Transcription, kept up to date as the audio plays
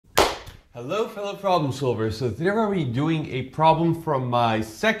Hello fellow problem solvers. So today we're going to be doing a problem from my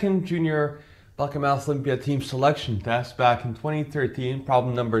second junior Balkan Math Olympiad team selection test back in 2013,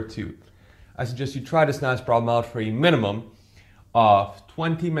 problem number 2. I suggest you try this nice problem out for a minimum of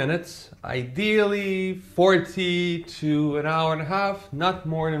 20 minutes, ideally 40 to an hour and a half, not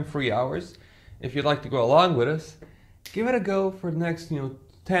more than 3 hours. If you'd like to go along with us, give it a go for the next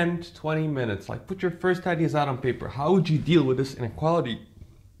 10 to 20 minutes. Like, put your first ideas out on paper. How would you deal with this inequality,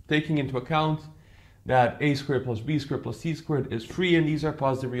 taking into account that a squared plus b squared plus c squared is 3 and these are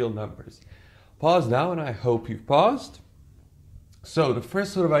positive real numbers. Pause now, and I hope you've paused. So the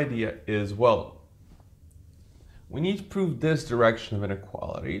first sort of idea is, well, we need to prove this direction of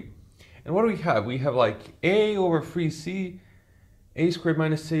inequality. And what do we have? We have like a over 3c, a squared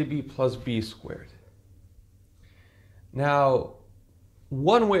minus ab plus b squared. Now,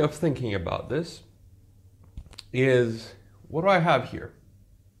 one way of thinking about this is, what do I have here?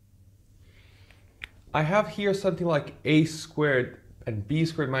 I have here something like a squared and b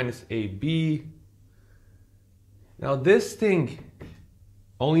squared minus ab. Now this thing,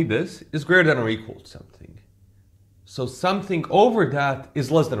 only this, is greater than or equal to something. So something over that is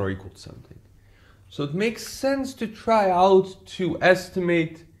less than or equal to something. So it makes sense to try out to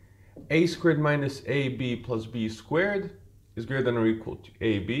estimate a squared minus ab plus b squared is greater than or equal to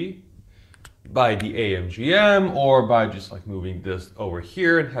ab by the AMGM, or by just like moving this over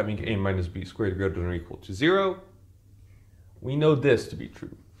here and having a minus b squared greater than or equal to 0. We know this to be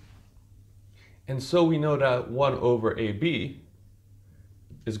true. And so we know that 1 over ab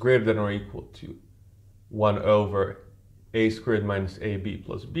is greater than or equal to 1 over a squared minus ab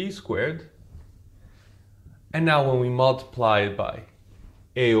plus b squared. And now when we multiply it by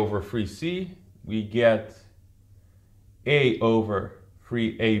a over 3c, we get a over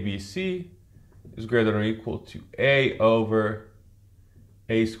 3abc is greater than or equal to a over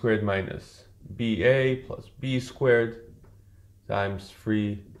a squared minus ba plus b squared times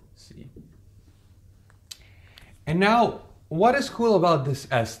 3c. And now, what is cool about this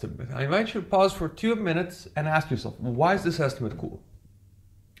estimate? I invite you to pause for 2 minutes and ask yourself, why is this estimate cool?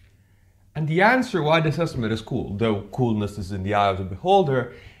 And the answer why this estimate is cool, though coolness is in the eye of the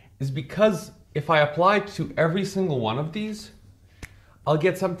beholder, is because if I apply it to every single one of these, I'll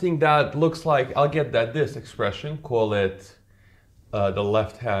get something that looks like, I'll get that this expression, call it the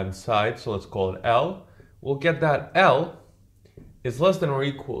left-hand side, so let's call it L. We'll get that L is less than or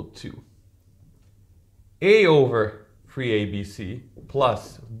equal to A over 3ABC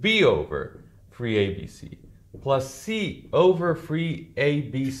plus B over 3ABC plus C over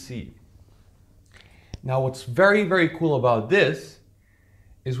 3ABC. Now what's very, very cool about this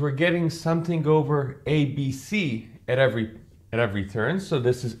is we're getting something over ABC at every turn. So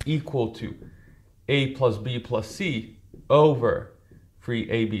this is equal to a plus b plus c over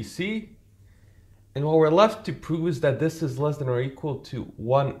 3abc. And what we're left to prove is that this is less than or equal to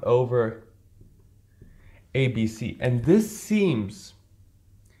 1 over abc. And this seems,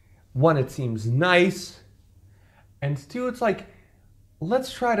 one, it seems nice, and two, it's like,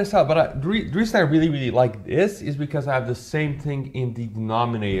 let's try this out. But the reason I really like this is because I have the same thing in the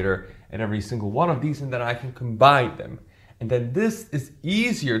denominator in every single one of these, and then I can combine them. And then this is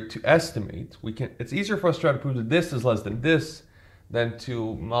easier to estimate. It's easier for us to try to prove that this is less than this than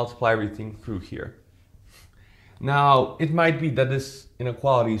to multiply everything through here. Now, it might be that this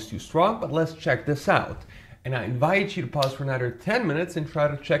inequality is too strong, but let's check this out. And I invite you to pause for another 10 minutes and try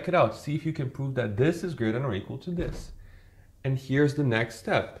to check it out. See if you can prove that this is greater than or equal to this. And here's the next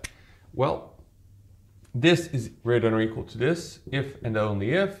step. Well, this is greater than or equal to this if and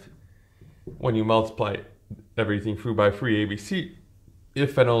only if, when you multiply everything through by 3abc,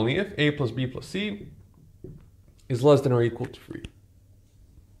 if and only if a plus b plus c is less than or equal to 3.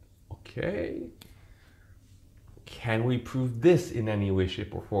 Okay. Can we prove this in any way,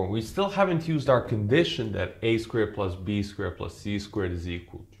 shape, or form? We still haven't used our condition that a squared plus b squared plus c squared is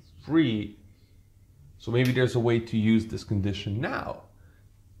equal to 3. So maybe there's a way to use this condition now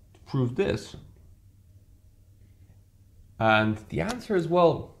to prove this. And the answer is,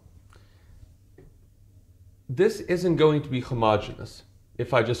 well, this isn't going to be homogeneous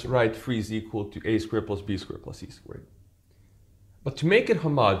if I just write 3 is equal to a squared plus b squared plus c squared. But to make it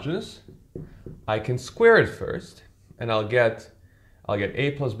homogeneous, I can square it first, and I'll get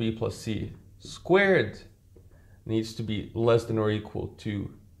a plus b plus c squared needs to be less than or equal to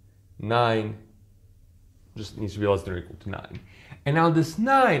 9, just needs to be less than or equal to 9. And now this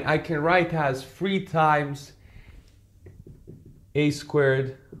 9 I can write as 3 times a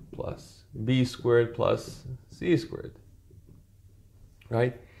squared plus b squared plus c squared,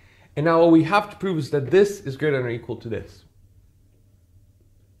 right? And now what we have to prove is that this is greater than or equal to this.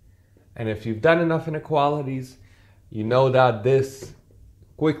 And if you've done enough inequalities, you know that this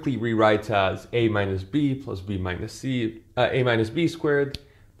quickly rewrites as a minus b plus b minus c, a minus b squared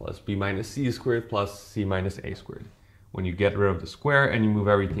plus b minus c squared plus c minus a squared. When you get rid of the square and you move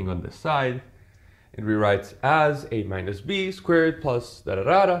everything on this side, it rewrites as a minus b squared plus da da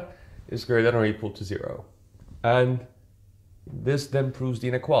da da is greater than or equal to 0. And this then proves the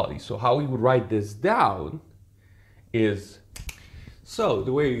inequality. So how we would write this down is, so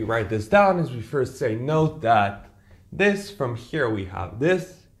the way we write this down is we first say, note that this, from here we have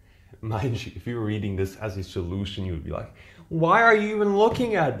this. Mind you, if you were reading this as a solution, you would be like, why are you even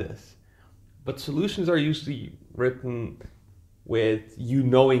looking at this? But solutions are usually written with you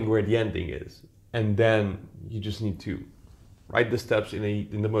knowing where the ending is. And then you just need to write the steps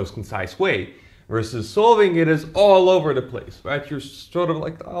in the most concise way. Versus solving it is all over the place, right? You're sort of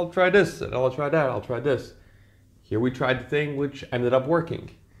like, I'll try this, and I'll try that, I'll try this. Here we tried the thing which ended up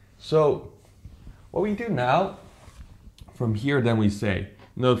working. So what we do now, from here then we say,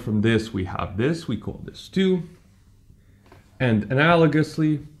 note from this we have this, we call this 2. And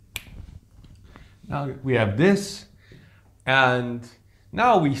analogously, now we have this. And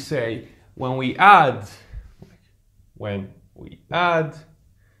now we say, when we add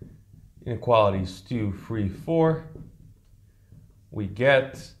inequalities 2, 3, 4, we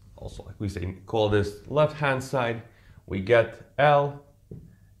get, also like we say, call this left-hand side, we get L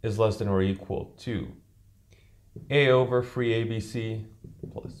is less than or equal to A over 3ABC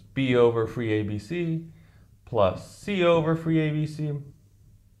plus B over 3ABC plus C over 3ABC.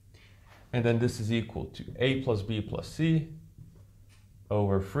 And then this is equal to A plus B plus C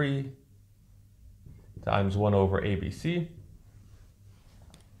over 3 times 1 over ABC.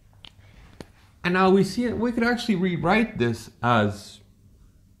 And now we see it, we could actually rewrite this as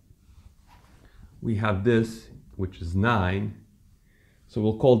we have this, which is 9. So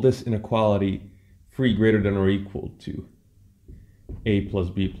we'll call this inequality 3 greater than or equal to A plus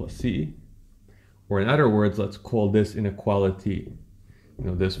B plus C. Or in other words, let's call this inequality,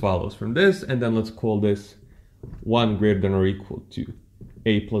 this follows from this, and then let's call this 1 greater than or equal to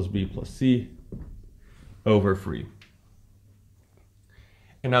A plus B plus C over 3.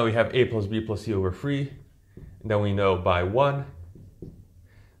 And now we have A plus B plus C over 3. And then we know by 1,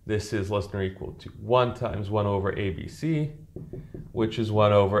 this is less than or equal to 1 times 1 over ABC, which is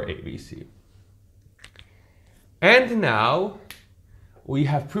 1 over ABC. And now we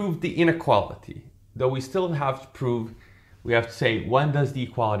have proved the inequality. Though we still have to prove, we have to say, when does the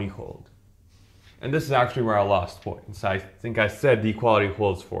equality hold? And this is actually where I lost points. I think I said the equality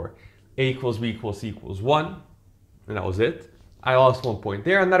holds for A equals B equals C equals 1, and that was it. I lost 1 point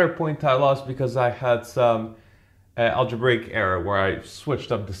there. Another point I lost because I had some algebraic error where I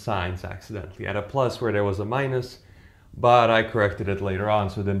switched up the signs accidentally. I had a plus where there was a minus, but I corrected it later on,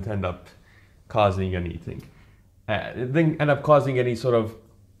 so it didn't end up causing anything. It didn't end up causing any sort of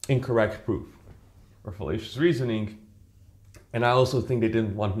incorrect proof or fallacious reasoning. And I also think they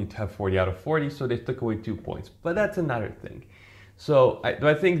didn't want me to have 40 out of 40, so they took away 2 points. But that's another thing. So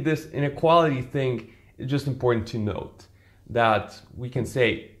I think this inequality thing is just important to note. That we can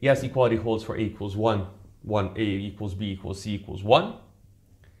say, yes, equality holds for A equals 1, A equals B equals C equals 1.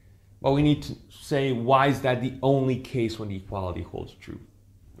 But we need to say, why is that the only case when the equality holds true,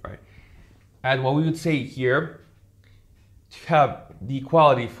 right? And what we would say here, to have the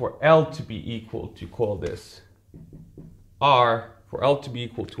equality for L to be equal to, call this R, for L to be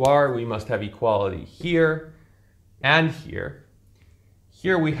equal to R, we must have equality here and here.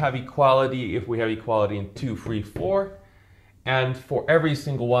 Here we have equality if we have equality in 2, 3, 4. And for every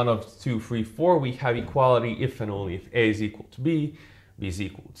single one of 2, 3, 4, we have equality if and only if A is equal to B, B is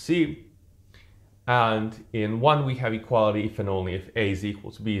equal to C. And in 1, we have equality if and only if A is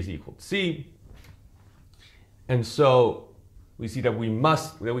equal to B is equal to C. And so we see that we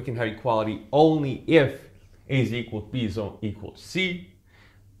can have equality only if A is equal to B is equal to C.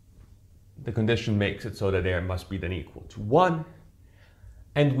 The condition makes it so that there must be then equal to 1.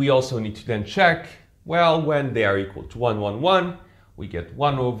 And we also need to then check, well, when they are equal to 1, 1, 1, we get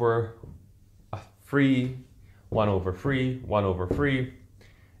 1 over 3, 1 over 3, 1 over 3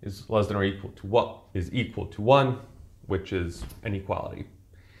 is less than or equal to what is equal to 1, which is an equality.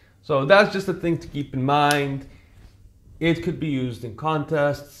 So that's just a thing to keep in mind. It could be used in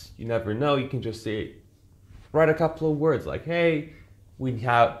contests. You never know. You can just say, write a couple of words like, hey, we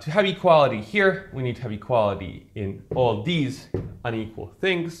have to have equality here. We need to have equality in all these unequal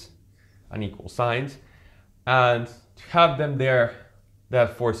things, unequal signs, and to have them there,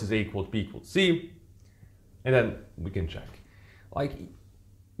 that forces A equal to B equal to C, and then we can check. Like,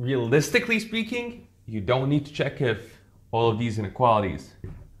 realistically speaking, you don't need to check if all of these inequalities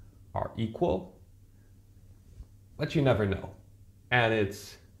are equal, but you never know. And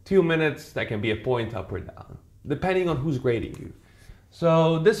it's 2 minutes, that can be a point up or down, depending on who's grading you.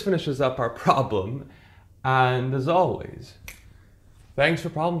 So this finishes up our problem, and as always, thanks for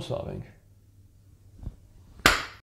problem solving.